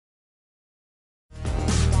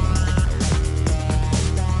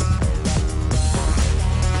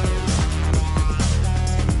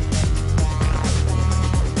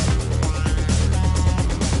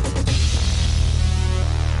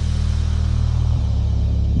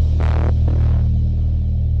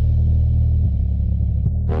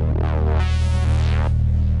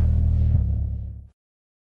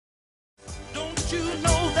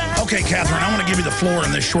give you the floor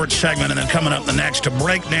in this short segment, and then coming up the next to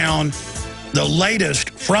break down the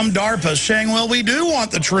latest from DARPA saying, well, we do want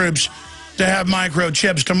the troops to have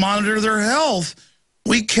microchips to monitor their health.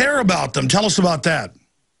 We care about them. Tell us about that.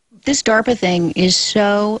 This DARPA thing is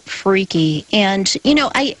so freaky. And, you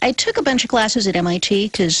know, I took a bunch of classes at MIT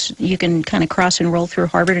because you can kind of cross and roll through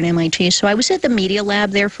Harvard and MIT. So I was at the media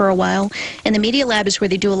lab there for a while. And the media lab is where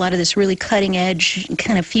they do a lot of this really cutting edge,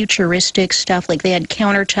 kind of futuristic stuff. Like they had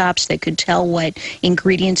countertops that could tell what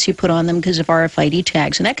ingredients you put on them because of RFID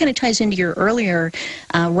tags. And that kind of ties into your earlier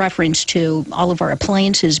reference to all of our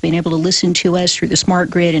appliances being able to listen to us through the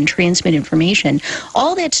smart grid and transmit information.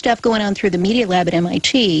 All that stuff going on through the media lab at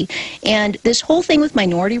MIT. And this whole thing with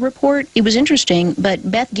Minority Report, it was interesting,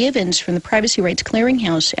 but Beth Givens from the Privacy Rights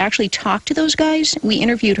Clearinghouse actually talked to those guys. We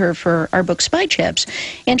interviewed her for our book Spy Chips,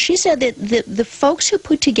 and she said that the folks who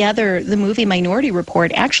put together the movie Minority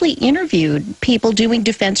Report actually interviewed people doing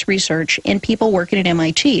defense research and people working at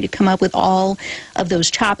MIT to come up with all of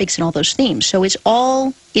those topics and all those themes. So it's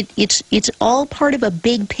all it's all part of a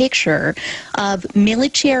big picture of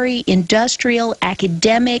military, industrial,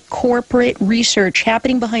 academic, corporate research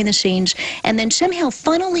happening behind the scenes, and then somehow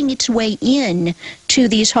funneling its way in to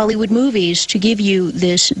these Hollywood movies to give you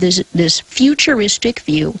this futuristic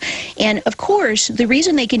view. And of course, the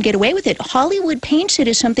reason they can get away with it, Hollywood paints it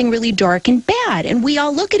as something really dark and bad, and we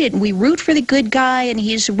all look at it and we root for the good guy, and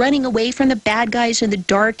he's running away from the bad guys in the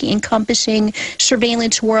dark, encompassing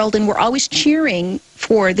surveillance world, and we're always cheering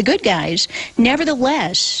for the good guys.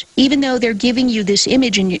 Nevertheless, even though they're giving you this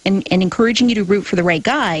image and encouraging you to root for the right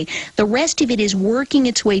guy, the rest of it is working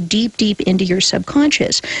its way deep, deep into your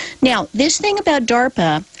subconscious. Now, this thing about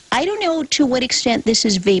DARPA, I don't know to what extent this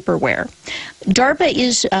is vaporware. DARPA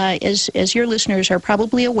is, as your listeners are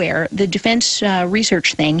probably aware, the defense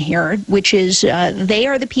research thing here, which is they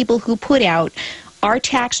are the people who put out our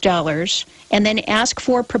tax dollars and then ask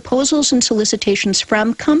for proposals and solicitations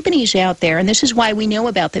from companies out there. And this is why we know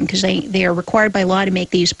about them, because they are required by law to make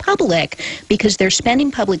these public because they're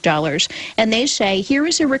spending public dollars. And they say, here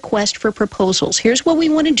is a request for proposals. Here's what we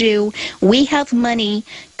want to do. We have money.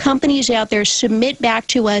 Companies out there, submit back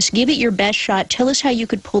to us. Give it your best shot. Tell us how you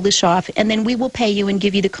could pull this off. And then we will pay you and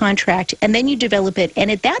give you the contract. And then you develop it.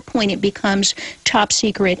 And at that point, it becomes top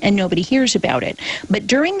secret and nobody hears about it. But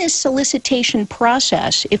during this solicitation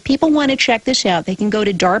process, if people want to check this out, they can go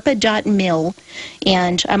to darpa.mil,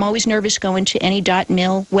 and I'm always nervous going to any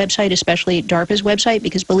 .mil website, especially DARPA's website,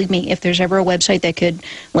 because believe me, if there's ever a website that could,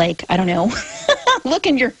 like, I don't know, look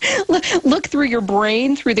through your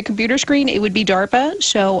brain through the computer screen, it would be DARPA.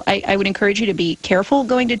 So I would encourage you to be careful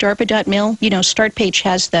going to darpa.mil. You know, Start Page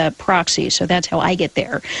has the proxy, so that's how I get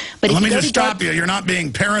there. But let me just stop you. You're not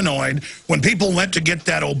being paranoid. When people went to get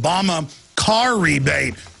that Obama car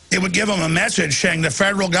rebate, it would give them a message saying the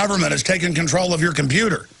federal government has taken control of your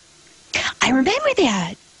computer. I remember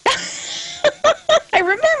that. I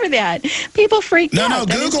remember that. People freaked out.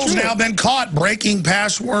 No, Google's now been caught breaking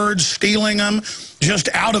passwords, stealing them, just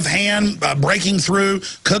out of hand, breaking through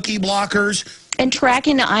cookie blockers. And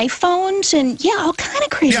tracking iPhones and, yeah, all kind of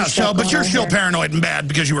crazy stuff. Yeah, but you're still paranoid and bad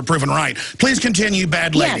because you were proven right. Please continue,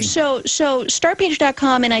 bad lady. Yeah, so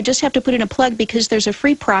startpage.com, and I just have to put in a plug because there's a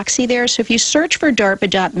free proxy there. So if you search for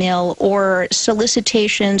darpa.mil or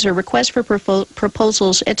solicitations or requests for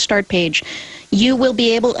proposals at StartPage, you will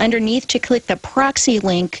be able underneath to click the proxy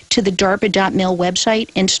link to the darpa.mil website,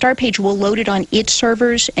 and StartPage will load it on its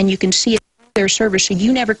servers, and you can see it their servers, so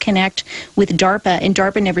you never connect with DARPA, and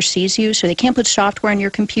DARPA never sees you, so they can't put software on your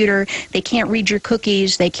computer, they can't read your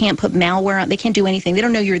cookies, they can't put malware on, they can't do anything. They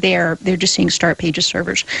don't know you're there, they're just seeing Start Page's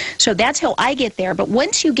servers. So that's how I get there, but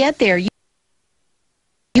once you get there, you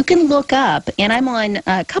can look up, and I'm on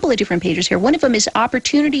a couple of different pages here. One of them is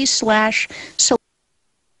opportunities/solicitations,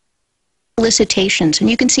 and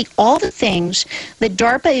you can see all the things that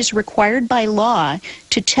DARPA is required by law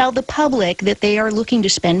to tell the public that they are looking to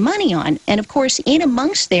spend money on. And of course, in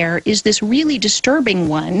amongst there is this really disturbing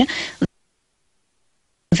one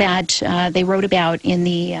that they wrote about in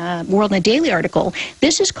the World in a Daily article.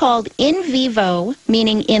 This is called in vivo,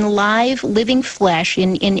 meaning in live living flesh,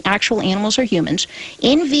 in actual animals or humans,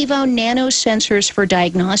 in vivo nanosensors for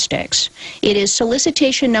diagnostics. It is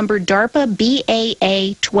solicitation number DARPA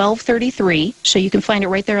BAA 1233, so you can find it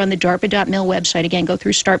right there on the darpa.mil website. Again, go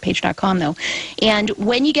through startpage.com though. And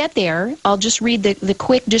when you get there, I'll just read the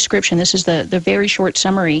quick description. This is the very short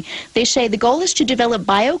summary. They say the goal is to develop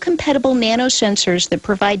biocompatible nanosensors that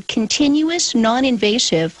provide continuous,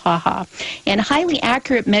 non-invasive, and highly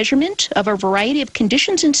accurate measurement of a variety of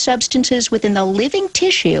conditions and substances within the living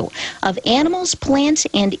tissue of animals, plants,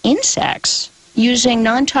 and insects. Using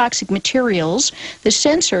non-toxic materials, the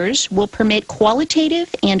sensors will permit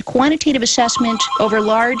qualitative and quantitative assessment over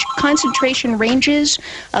large concentration ranges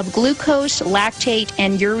of glucose, lactate,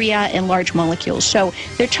 and urea in large molecules. So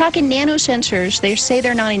they're talking nanosensors. They say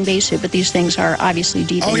they're non-invasive, but these things are obviously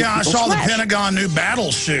deep in I saw flesh. the Pentagon new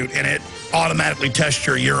battle suit, and it automatically tests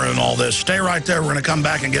your urine and all this. Stay right there. We're going to come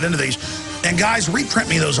back and get into these. And guys, reprint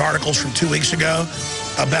me those articles from 2 weeks ago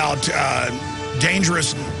about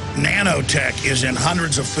dangerous nanotech is in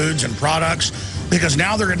hundreds of foods and products, because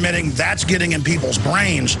now they're admitting that's getting in people's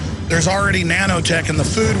brains. There's already nanotech in the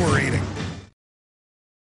food we're eating.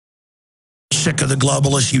 Sick of the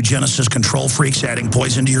globalist eugenicist control freaks adding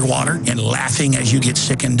poison to your water and laughing as you get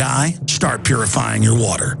sick and die? Start purifying your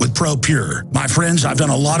water with ProPure. My friends, I've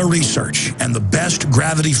done a lot of research, and the best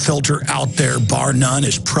gravity filter out there, bar none,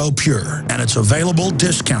 is ProPure. And it's available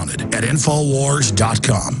discounted at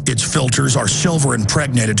Infowars.com. Its filters are silver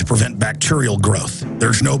impregnated to prevent bacterial growth.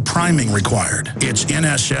 There's no priming required. It's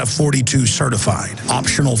NSF 42 certified.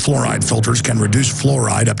 Optional fluoride filters can reduce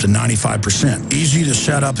fluoride up to 95%. Easy to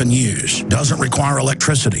set up and use. Doesn't require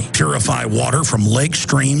electricity. Purify water from lakes,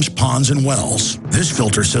 streams, ponds, and wells. This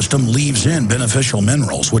filter system leaves in beneficial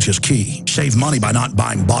minerals, which is key. Save money by not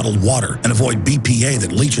buying bottled water and avoid BPA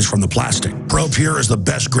that leaches from the plastic. ProPure is the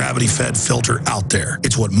best gravity-fed filter out there.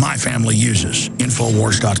 It's what my family uses.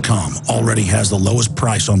 Infowars.com already has the lowest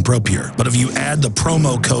price on ProPure. But if you add the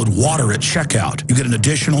promo code WATER at checkout, you get an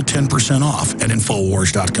additional 10% off at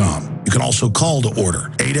Infowars.com. You can also call to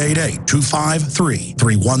order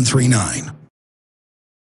 888-253-3139.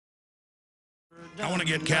 I want to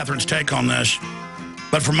get Catherine's take on this,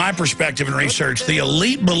 but from my perspective and research, the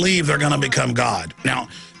elite believe they're going to become God. Now,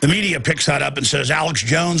 the media picks that up and says, Alex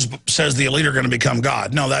Jones says the elite are going to become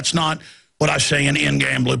God. No, that's not what I say in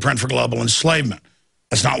Endgame Blueprint for Global Enslavement.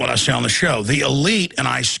 That's not what I say on the show. The elite, and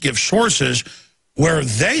I give sources where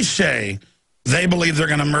they say they believe they're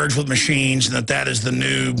going to merge with machines and that is the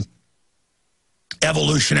new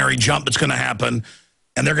evolutionary jump that's going to happen,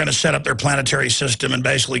 and they're going to set up their planetary system and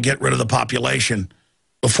basically get rid of the population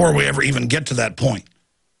before we ever even get to that point.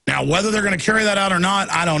 Now, whether they're going to carry that out or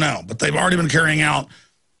not, I don't know. But they've already been carrying out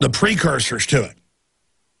the precursors to it.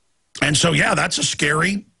 And so, yeah, that's a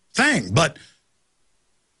scary thing. But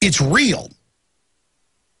it's real.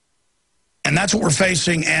 And that's what we're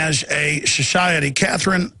facing as a society.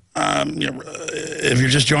 Catherine, if you're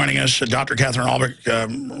just joining us, Dr. Catherine Albrecht,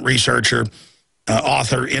 researcher,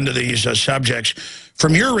 author into these subjects.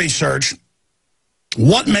 From your research,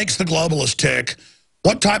 what makes the globalists tick?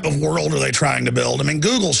 What type of world are they trying to build? I mean,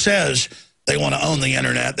 Google says they want to own the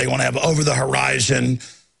internet. They want to have over-the-horizon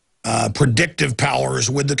predictive powers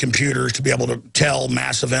with the computers to be able to tell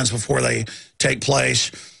mass events before they take place.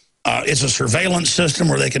 It's a surveillance system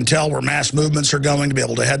where they can tell where mass movements are going to be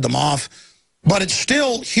able to head them off. But it's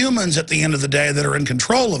still humans at the end of the day that are in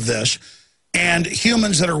control of this, and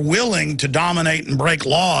humans that are willing to dominate and break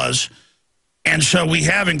laws. And so we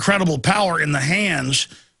have incredible power in the hands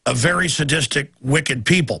of very sadistic, wicked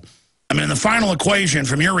people. I mean, in the final equation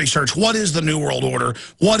from your research, what is the New World Order?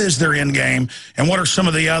 What is their end game? And what are some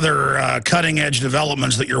of the other cutting-edge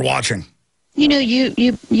developments that you're watching? You know,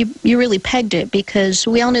 you really pegged it, because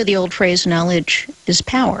we all know the old phrase, knowledge is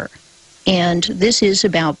power. And this is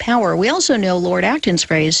about power. We also know Lord Acton's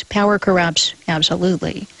phrase, power corrupts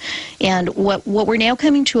absolutely. And what we're now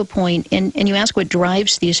coming to a point, and you ask what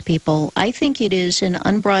drives these people, I think it is an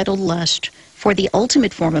unbridled lust for the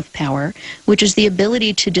ultimate form of power, which is the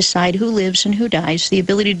ability to decide who lives and who dies, the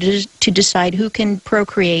ability to decide who can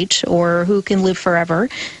procreate or who can live forever,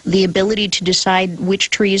 the ability to decide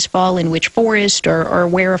which trees fall in which forest, or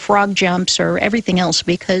where a frog jumps, or everything else.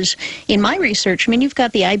 Because in my research, I mean, you've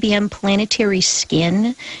got the IBM planetary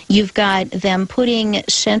skin, you've got them putting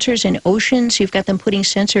sensors in oceans, you've got them putting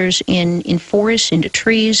sensors in forests, into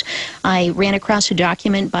trees. I ran across a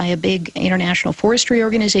document by a big international forestry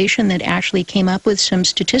organization that actually came up with some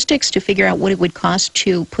statistics to figure out what it would cost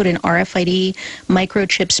to put an RFID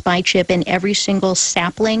microchip, spy chip in every single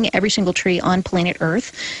sapling, every single tree on planet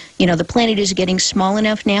Earth. You know, the planet is getting small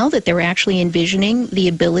enough now that they're actually envisioning the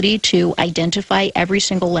ability to identify every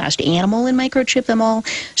single last animal and microchip them all.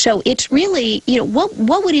 So it's really, you know,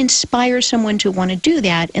 what would inspire someone to want to do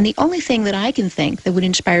that? And the only thing that I can think that would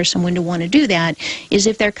inspire someone to want to do that is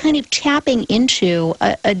if they're kind of tapping into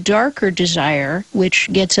a darker desire,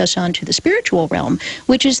 which gets us onto the spiritual realm,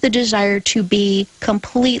 which is the desire to be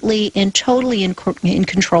completely and totally in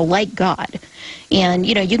control, like God. And,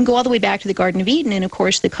 you know, you can go all the way back to the Garden of Eden, and, of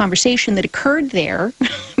course, the conversation conversation that occurred there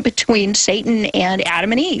between Satan and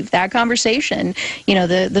Adam and Eve. That conversation, you know,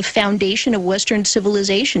 the foundation of Western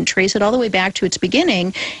civilization, trace it all the way back to its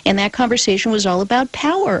beginning, and that conversation was all about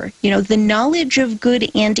power. You know, the knowledge of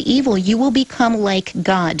good and evil. You will become like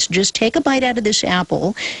gods. Just take a bite out of this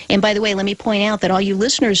apple. And by the way, let me point out that all you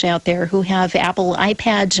listeners out there who have Apple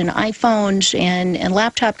iPads and iPhones and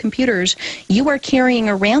laptop computers, you are carrying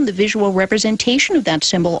around the visual representation of that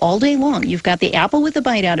symbol all day long. You've got the apple with a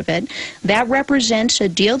bite out of it. That represents a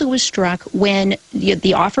deal that was struck when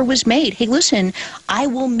the offer was made. Hey, listen, I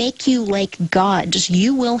will make you like gods.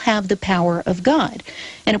 You will have the power of God.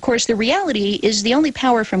 And of course, the reality is the only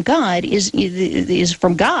power from God is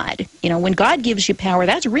from God. You know, when God gives you power,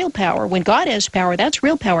 that's real power. When God has power, that's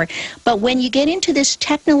real power. But when you get into this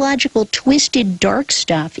technological, twisted, dark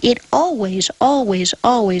stuff, it always, always,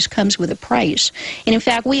 always comes with a price. And in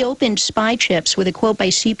fact, we opened Spy Chips with a quote by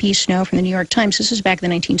C.P. Snow from the New York Times. This is back in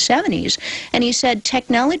the 1970s. And he said,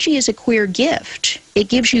 technology is a queer gift. It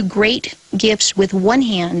gives you great gifts with one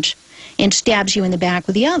hand and stabs you in the back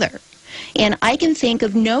with the other. And I can think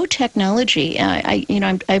of no technology.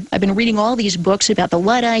 I've been reading all these books about the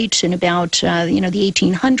Luddites and about the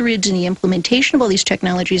 1800s and the implementation of all these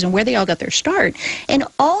technologies and where they all got their start. And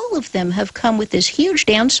all of them have come with this huge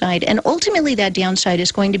downside. And ultimately, that downside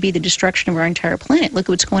is going to be the destruction of our entire planet. Look at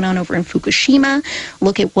what's going on over in Fukushima.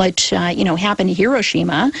 Look at what happened to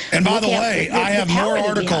Hiroshima. And by the way, I have more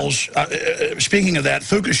articles. Speaking of that,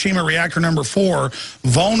 Fukushima reactor number 4,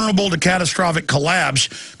 vulnerable to catastrophic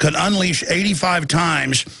collapse, could unleash 85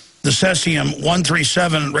 times the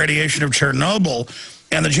cesium-137 radiation of Chernobyl.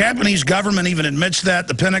 And the Japanese government even admits that.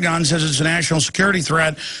 The Pentagon says it's a national security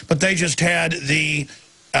threat, but they just had the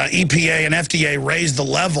EPA and FDA raise the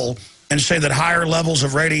level and say that higher levels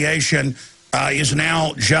of radiation is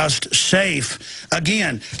now just safe.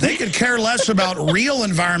 Again, they could care less about real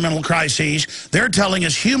environmental crises. They're telling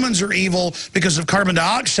us humans are evil because of carbon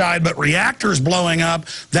dioxide, but reactors blowing up,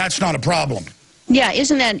 that's not a problem. Yeah,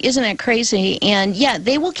 isn't that crazy? And yeah,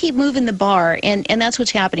 they will keep moving the bar, and that's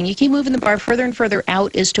what's happening. You keep moving the bar further and further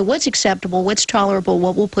out as to what's acceptable, what's tolerable,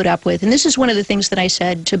 what we'll put up with. And this is one of the things that I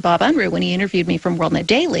said to Bob Unruh when he interviewed me from WorldNet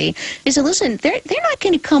Daily. He said, listen, they're not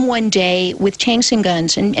going to come one day with tanks and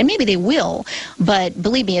guns, and maybe they will, but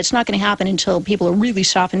believe me, it's not going to happen until people are really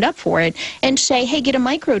softened up for it, and say, hey, get a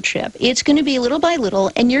microchip. It's going to be little by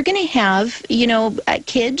little, and you're going to have,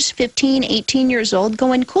 kids 15, 18 years old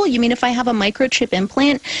going, cool, you mean if I have a microchip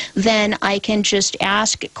implant, then I can just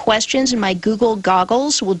ask questions and my Google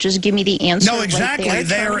goggles will just give me the answer. No, exactly. Right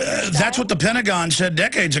there, that's what the Pentagon said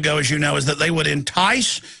decades ago, as you know, is that they would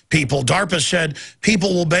entice people. DARPA said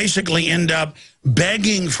people will basically end up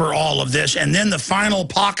begging for all of this, and then the final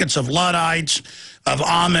pockets of Luddites, of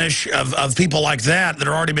Amish, of people like that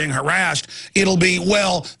are already being harassed, it'll be,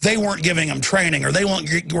 well, they weren't giving them training or they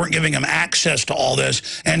weren't giving them access to all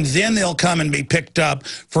this, and then they'll come and be picked up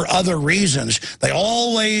for other reasons. They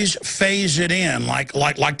always phase it in, like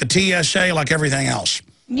the TSA, like everything else.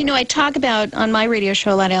 You know, I talk about on my radio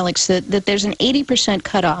show a lot, Alex, that there's an 80%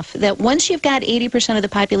 cutoff, that once you've got 80% of the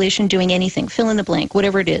population doing anything, fill in the blank,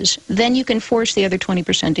 whatever it is, then you can force the other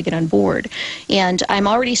 20% to get on board. And I'm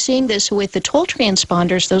already seeing this with the toll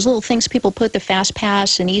transponders, those little things people put, the Fast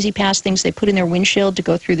Pass and Easy Pass things they put in their windshield to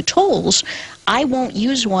go through the tolls. I won't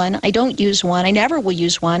use one. I don't use one. I never will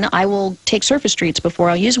use one. I will take surface streets before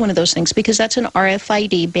I'll use one of those things because that's an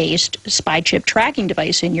RFID-based spy chip tracking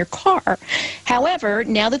device in your car. However,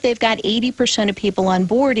 now that they've got 80% of people on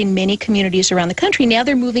board in many communities around the country, now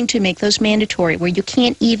they're moving to make those mandatory where you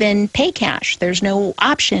can't even pay cash. There's no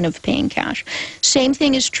option of paying cash. Same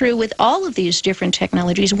thing is true with all of these different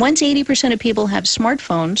technologies. Once 80% of people have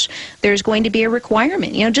smartphones, there's going to be a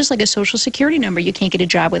requirement. You know, just like a social security number, you can't get a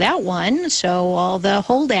job without one. So all the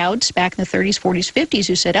holdouts back in the 30s, 40s, 50s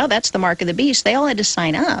who said, oh, that's the mark of the beast, they all had to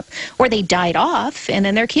sign up, or they died off, and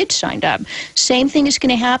then their kids signed up. Same thing is going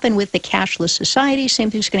to happen with the cashless society.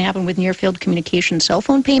 Same thing is going to happen with near-field communication cell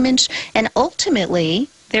phone payments. And ultimately,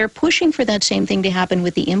 they're pushing for that same thing to happen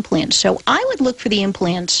with the implants. So I would look for the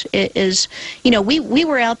implants as, we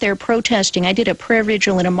were out there protesting. I did a prayer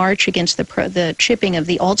vigil and a march against the chipping of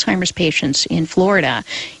the Alzheimer's patients in Florida.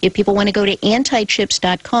 If people want to go to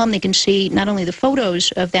antichips.com, they can see not only the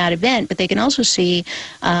photos of that event, but they can also see,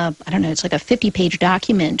 it's like a 50-page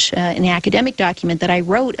document, an academic document that I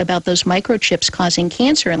wrote about those microchips causing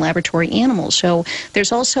cancer in laboratory animals. So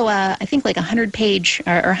there's also, I think, like a 100-page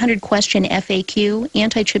or 100-question FAQ,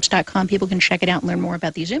 antichips.com. People can check it out and learn more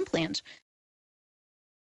about these implants.